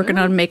 Working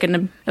on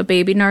making a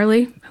baby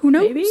Gnarly. Who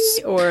knows? Maybe,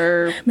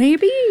 or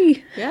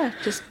maybe. Yeah,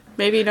 just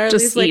maybe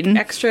Gnarly's like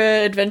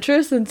extra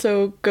adventurous and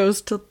so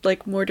goes to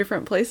like more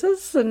different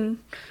places. And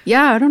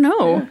yeah, I don't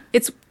know.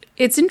 Yeah.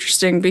 It's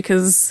interesting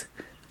because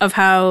of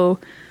how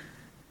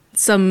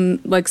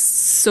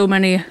so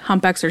many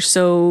humpbacks are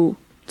so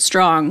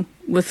strong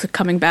with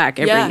coming back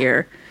every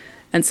year,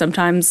 and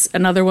sometimes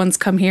another ones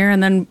come here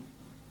and then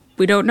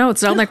we don't know.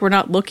 It's not like we're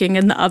not looking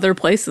in the other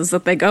places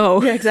that they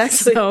go. Yeah,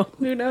 exactly. So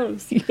who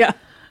knows? Yeah,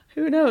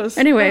 who knows?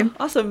 Anyway,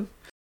 awesome.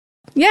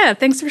 Yeah,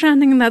 thanks for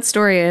sending that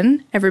story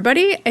in,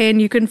 everybody.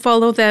 And you can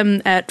follow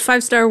them at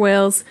 5-Star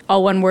Whales,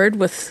 all one word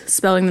with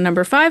spelling the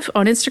number 5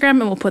 on Instagram,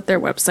 and we'll put their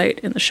website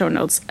in the show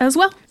notes as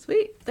well.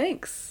 Sweet,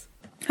 thanks.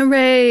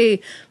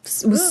 Hooray!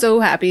 Was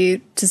so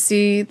happy to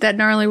see that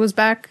Gnarly was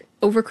back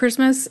over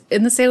Christmas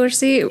in the Salish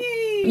Sea.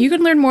 Yay. You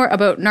can learn more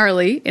about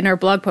Gnarly in our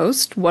blog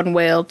post, One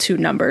Whale, Two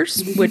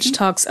Numbers, which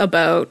talks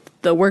about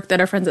the work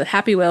that our friends at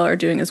Happy Whale are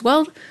doing as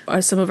well,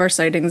 are some of our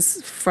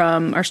sightings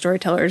from our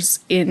storytellers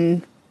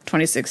in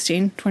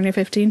 2016,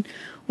 2015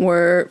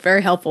 were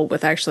very helpful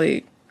with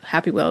actually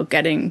Happy Whale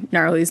getting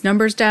Gnarly's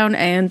numbers down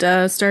and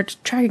start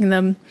tracking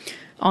them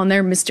on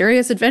their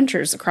mysterious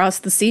adventures across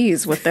the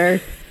seas with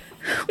their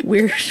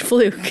weird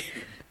fluke.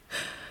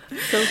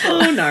 So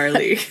cool. Oh,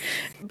 Gnarly.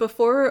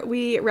 Before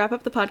we wrap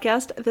up the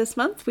podcast this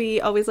month,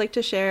 we always like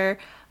to share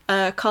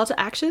a call to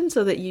action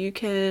so that you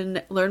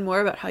can learn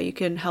more about how you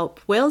can help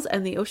whales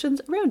and the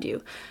oceans around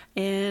you.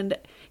 And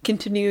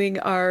continuing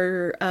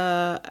our,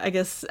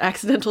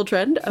 accidental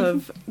trend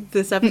of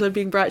this episode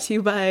being brought to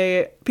you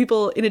by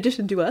people in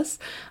addition to us,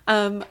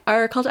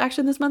 our call to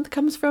action this month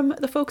comes from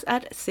the folks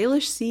at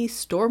Salish Sea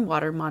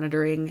Stormwater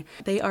Monitoring.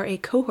 They are a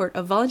cohort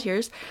of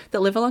volunteers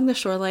that live along the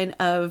shoreline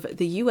of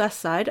the U.S.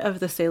 side of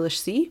the Salish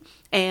Sea,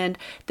 and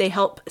they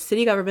help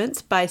city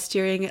governments by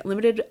steering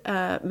limited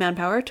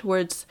manpower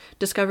towards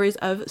discoveries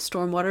of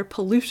stormwater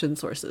pollution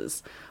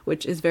sources,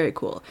 which is very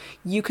cool.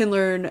 You can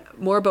learn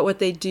more about what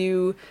they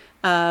do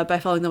by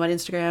following them on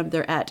Instagram.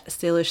 They're at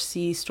Salish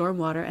Sea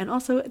Stormwater, and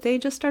also they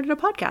just started a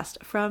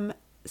podcast, From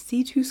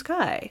Sea to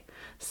Sky.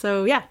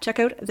 So yeah, check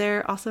out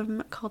their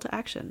awesome call to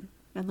action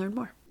and learn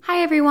more.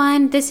 Hi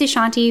everyone, this is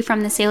Shanti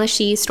from the Salish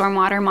Sea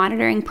Stormwater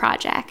Monitoring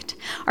Project.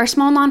 Our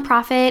small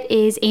nonprofit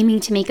is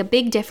aiming to make a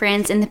big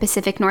difference in the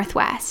Pacific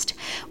Northwest.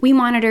 We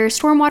monitor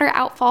stormwater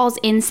outfalls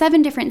in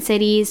 7 different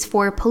cities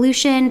for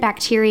pollution,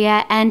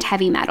 bacteria, and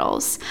heavy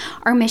metals.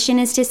 Our mission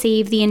is to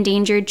save the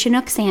endangered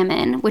Chinook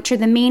salmon, which are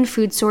the main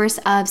food source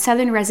of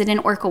southern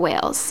resident orca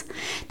whales.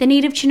 The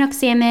native Chinook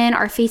salmon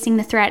are facing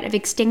the threat of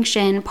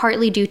extinction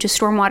partly due to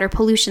stormwater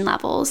pollution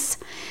levels.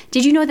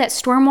 Did you know that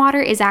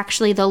stormwater is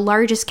actually the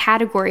largest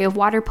category of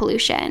water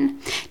pollution?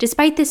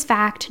 Despite this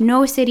fact,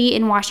 no city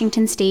in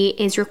Washington state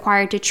is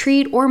required to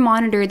treat or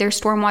monitor their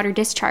stormwater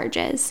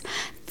discharges.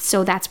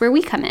 So that's where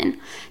we come in.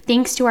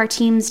 Thanks to our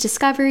team's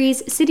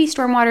discoveries, city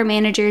stormwater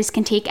managers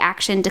can take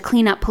action to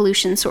clean up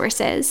pollution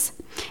sources.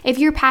 If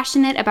you're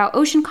passionate about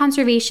ocean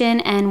conservation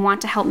and want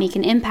to help make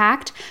an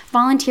impact,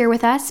 volunteer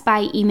with us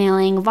by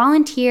emailing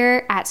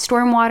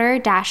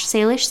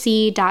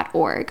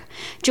volunteer@stormwater-salishsea.org.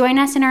 Join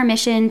us in our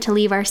mission to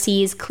leave our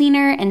seas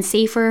cleaner and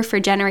safer for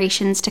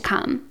generations to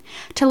come.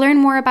 To learn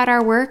more about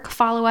our work,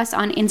 follow us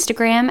on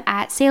Instagram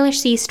at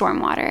Salish Sea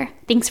Stormwater.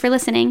 Thanks for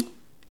listening.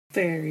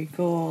 Very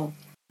cool.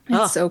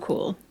 It's so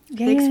cool.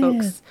 Thanks,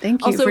 folks.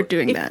 Thank you for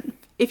doing that.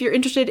 If you're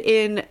interested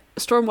in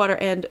stormwater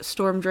and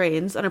storm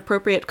drains, an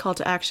appropriate call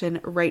to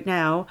action right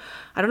now,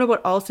 I don't know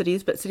about all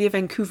cities, but City of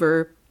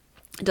Vancouver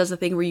does a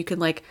thing where you can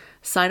like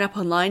sign up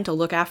online to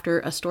look after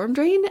a storm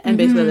drain. And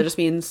basically that just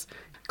means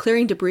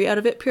clearing debris out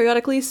of it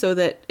periodically so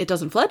that it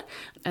doesn't flood.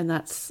 And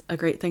that's a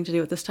great thing to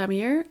do at this time of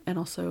year and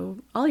also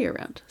all year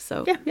round.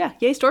 So yeah,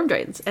 yay storm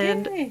drains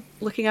and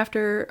looking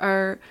after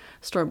our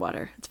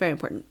stormwater. It's very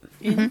important.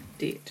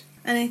 Indeed.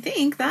 And I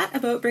think that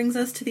about brings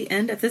us to the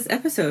end of this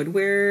episode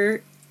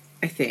where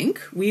I think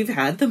we've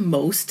had the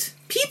most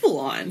people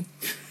on.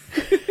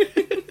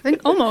 I think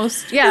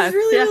almost, yeah. It's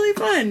really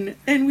fun.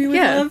 And we would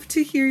love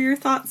to hear your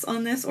thoughts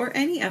on this or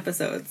any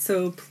episode.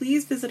 So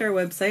please visit our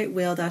website,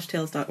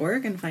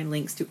 whale-tales.org, and find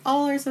links to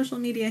all our social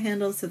media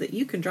handles so that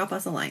you can drop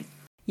us a line.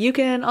 You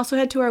can also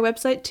head to our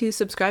website to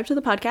subscribe to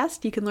the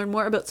podcast. You can learn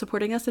more about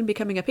supporting us and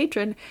becoming a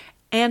patron.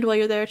 And while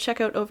you're there, check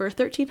out over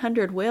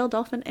 1,300 whale,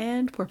 dolphin,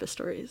 and porpoise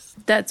stories.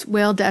 That's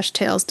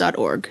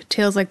whale-tales.org.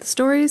 Tales like the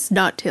stories,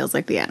 not tales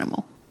like the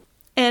animal.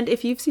 And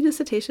if you've seen a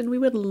cetacean, we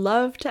would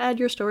love to add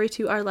your story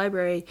to our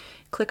library.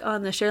 Click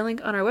on the share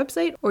link on our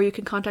website, or you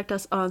can contact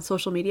us on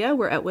social media.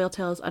 We're at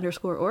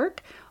whaletales_org.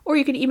 Or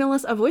you can email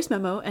us a voice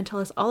memo and tell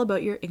us all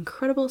about your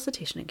incredible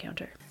cetacean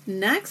encounter.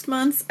 Next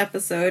month's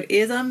episode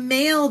is a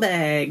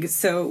mailbag,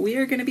 so we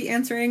are going to be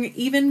answering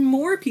even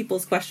more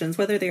people's questions,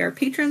 whether they are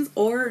patrons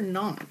or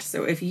not.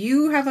 So if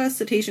you have a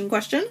cetacean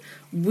question,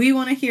 we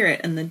want to hear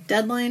it, and the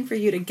deadline for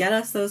you to get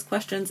us those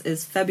questions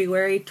is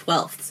February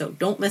 12th, so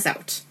don't miss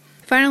out.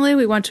 Finally,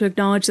 we want to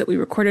acknowledge that we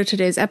recorded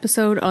today's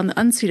episode on the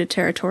unceded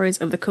territories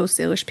of the Coast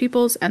Salish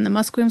peoples and the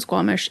Musqueam,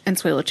 Squamish, and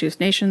Tsleil-Waututh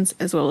nations,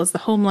 as well as the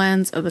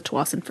homelands of the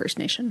Tsawwassen First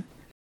Nation.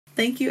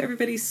 Thank you,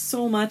 everybody,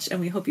 so much,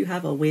 and we hope you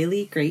have a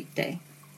whaley great day.